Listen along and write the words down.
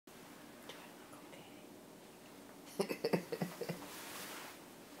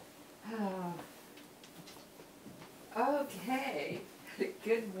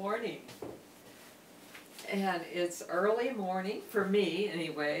And it's early morning, for me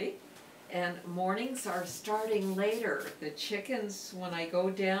anyway, and mornings are starting later. The chickens, when I go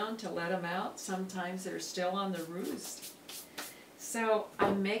down to let them out, sometimes they're still on the roost. So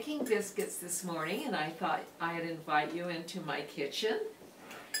I'm making biscuits this morning, and I thought I'd invite you into my kitchen.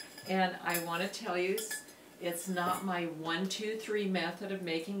 And I want to tell you, it's not my 1, 2, 3 method of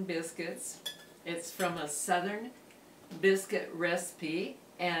making biscuits. It's from a Southern biscuit recipe,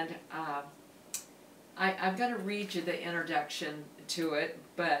 and I'm going to read you the introduction to it,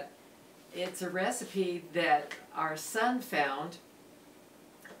 but it's a recipe that our son found,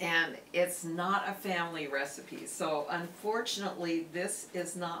 and it's not a family recipe. So unfortunately, this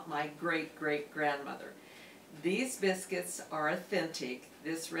is not my great-great-grandmother. These biscuits are authentic.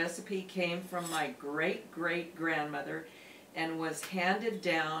 This recipe came from my great-great-grandmother and was handed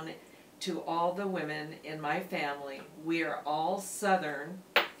down to all the women in my family. We are all Southern.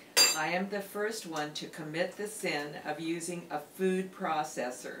 I am the first one to commit the sin of using a food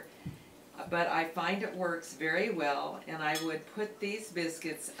processor, but I find it works very well, and I would put these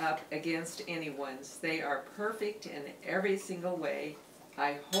biscuits up against anyone's. They are perfect in every single way.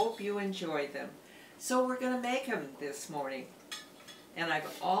 I hope you enjoy them. So we're going to make them this morning. And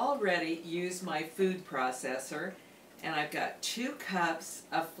I've already used my food processor, and I've got 2 cups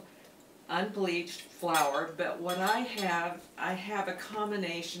of unbleached flour, but what I have a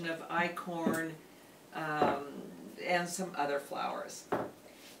combination of corn and some other flours.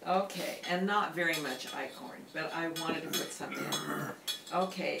 Okay, and not very much corn, but I wanted to put some in.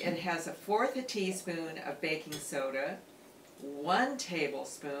 Okay, it has 1/4 teaspoon of baking soda, 1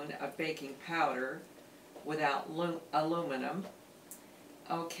 tablespoon of baking powder without aluminum.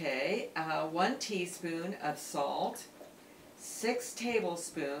 Okay, 1 teaspoon of salt, 6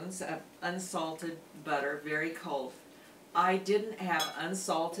 tablespoons of unsalted butter, very cold. I didn't have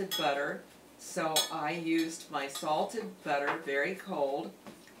unsalted butter, so I used my salted butter, very cold,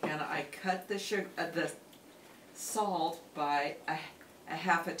 and I cut the salt by a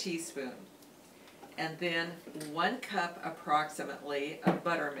 1/2 teaspoon. And then 1 cup approximately of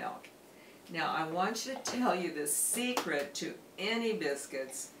buttermilk. Now I want you to tell you the secret to any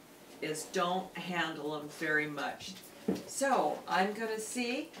biscuits is don't handle them very much. So I'm going to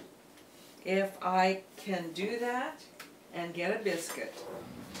see if I can do that and get a biscuit.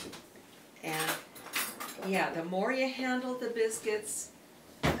 And yeah, the more you handle the biscuits,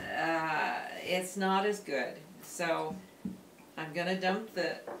 it's not as good. So I'm going to dump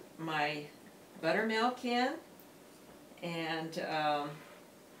my buttermilk in, and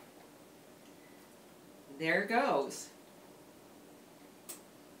there goes.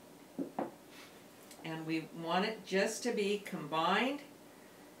 And we want it just to be combined.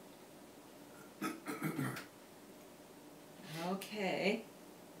 Okay.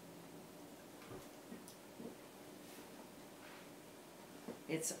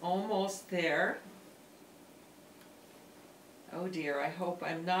 It's almost there. Oh dear, I hope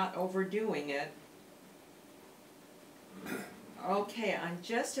I'm not overdoing it. Okay, I'm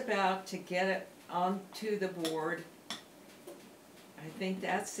just about to get it onto the board. I think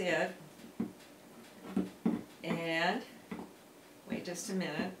that's it. And wait just a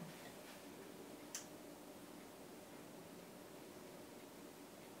minute.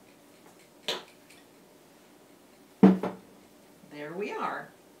 There we are.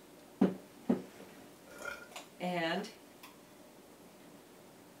 And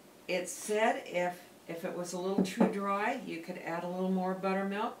it said if it was a little too dry, you could add a little more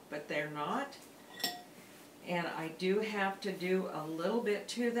buttermilk, but they're not. And I do have to do a little bit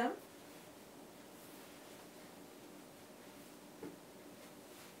to them.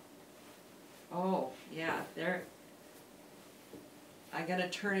 Oh, yeah, I'm going to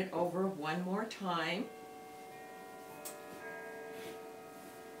turn it over one more time.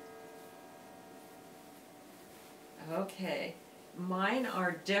 Okay, mine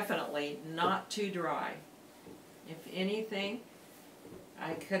are definitely not too dry. If anything,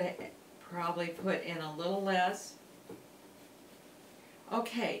 I could probably put in a little less.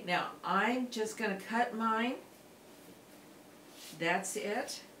 Okay, now I'm just going to cut mine. That's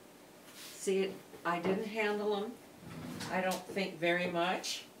it. See, I didn't handle them, I don't think, very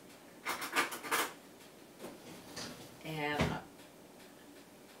much. And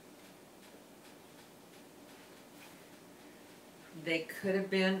they could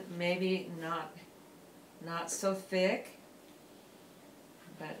have been maybe not so thick,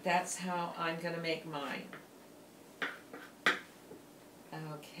 but that's how I'm going to make mine.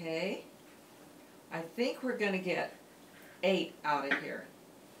 Okay, I think we're going to get 8 out of here.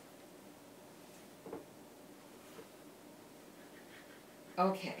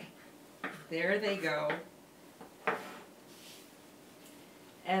 Okay, there they go.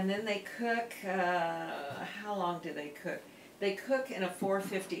 and then they cook, how long do they cook? They cook in a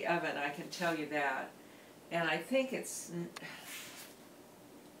 450 oven, I can tell you that. And I think it's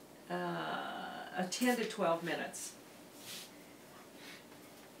 10 to 12 minutes.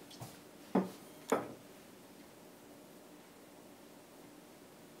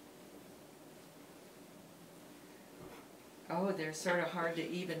 Oh, they're sort of hard to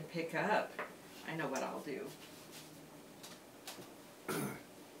even pick up. I know what I'll do.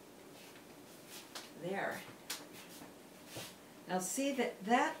 There. Now see,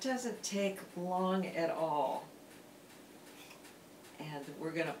 that doesn't take long at all. And we're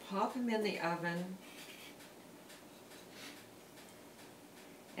going to pop them in the oven.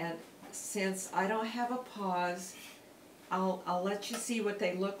 And since I don't have a pause, I'll let you see what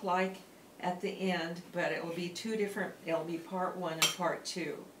they look like at the end, but it will be two different, it'll be part 1 and part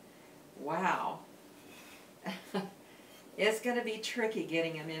 2. Wow. It's going to be tricky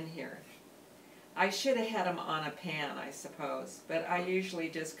getting them in here. I should have had them on a pan, I suppose, but I usually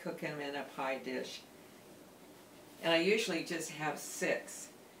just cook them in a pie dish. And I usually just have 6.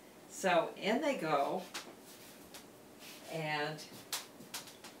 So in they go, and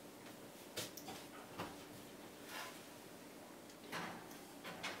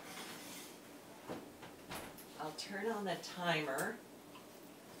I'll turn on the timer.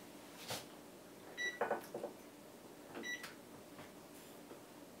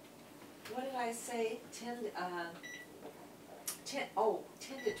 What did I say? 10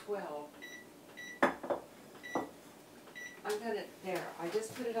 to 12. I'm gonna, there, I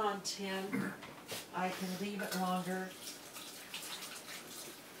just put it on 10. I can leave it longer.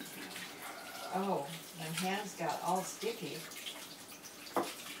 Oh, my hands got all sticky.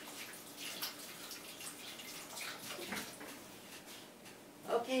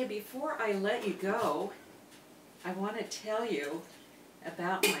 Okay, before I let you go, I want to tell you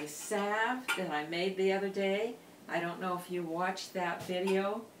about my salve that I made the other day. I don't know if you watched that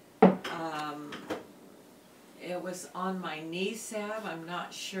video. It was on my knee salve. I'm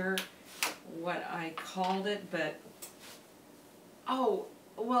not sure what I called it, but oh,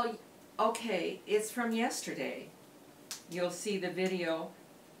 well, okay, it's from yesterday. You'll see the video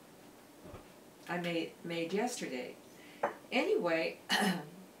I made yesterday. Anyway,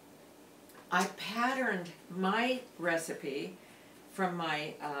 I patterned my recipe from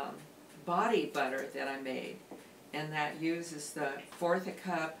my body butter that I made, and that uses the 1/4 a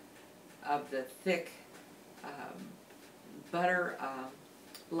cup of the thick butter,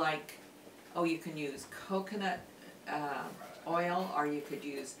 like, oh, you can use coconut oil, or you could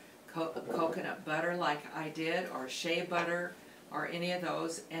use coconut butter like I did, or shea butter, or any of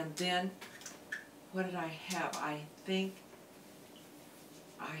those. And then, what did I have? I think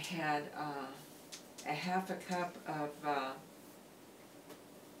I had a 1/2 cup of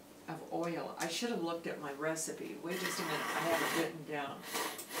oil. I should have looked at my recipe. Wait just a minute, I have it written down.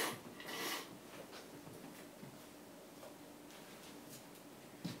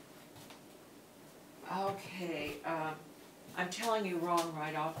 Okay, I'm telling you wrong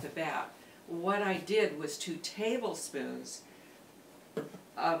right off the bat. What I did was 2 tablespoons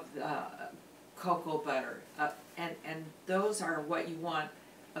of cocoa butter, and those are what you want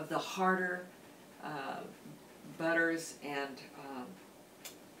of the harder butters and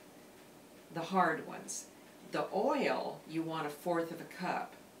the hard ones. The oil, you want 1/4 of a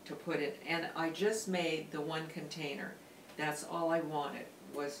cup to put it, and I just made the 1 container. That's all I wanted,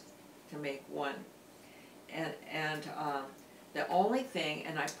 was to make 1. And the only thing,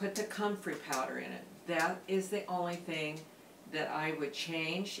 and I put the comfrey powder in it, that is the only thing that I would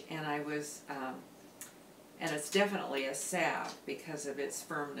change, and I was, and it's definitely a salve because of its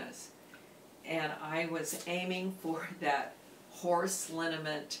firmness. And I was aiming for that horse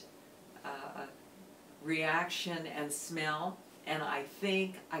liniment reaction and smell, and I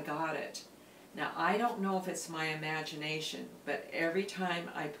think I got it. Now, I don't know if it's my imagination, but every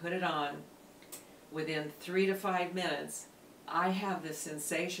time I put it on, within 3 to 5 minutes, I have the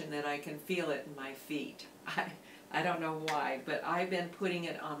sensation that I can feel it in my feet. I don't know why, but I've been putting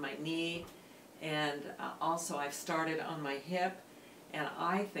it on my knee, and also I've started on my hip, and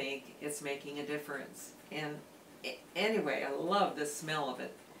I think it's making a difference. And anyway, I love the smell of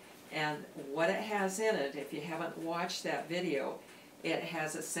it. And what it has in it, if you haven't watched that video, it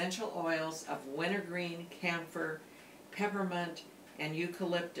has essential oils of wintergreen, camphor, peppermint, and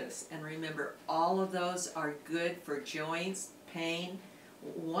eucalyptus. And remember, all of those are good for joints, pain.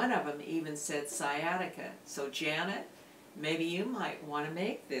 One of them even said sciatica. So Janet, maybe you might want to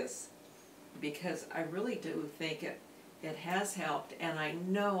make this, because I really do think it has helped. And I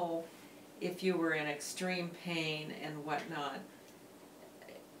know if you were in extreme pain and whatnot,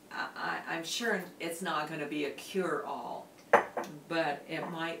 I'm sure it's not going to be a cure-all, but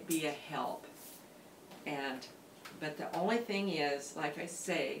it might be a help. But the only thing is, like I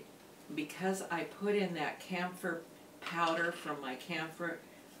say, because I put in that camphor powder from my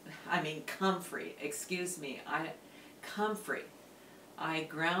comfrey, excuse me, comfrey. I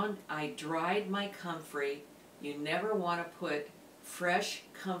dried my comfrey. You never want to put fresh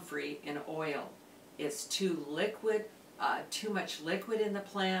comfrey in oil. It's too liquid, too much liquid in the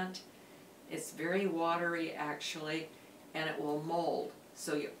plant. It's very watery actually, and it will mold.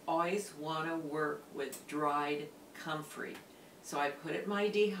 So you always want to work with dried comfrey. So I put it in my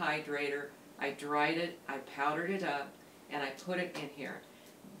dehydrator, I dried it, I powdered it up, and I put it in here.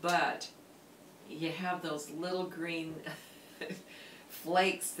 But you have those little green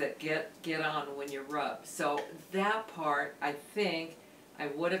flakes that get on when you rub. So that part, I think I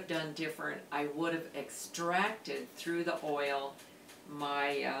would have done different. I would have extracted through the oil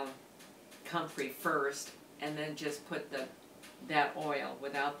my comfrey first, and then just put that oil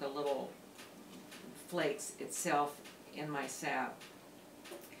without the little flakes itself in my salve.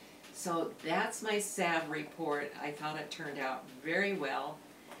 So that's my salve report. I thought it turned out very well,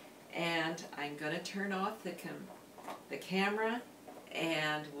 and I'm going to turn off the camera,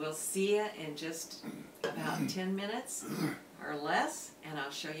 and we'll see you in just about 10 minutes or less, and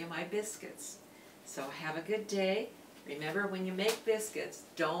I'll show you my biscuits. So have a good day. Remember, when you make biscuits,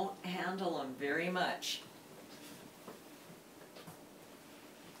 don't handle them very much.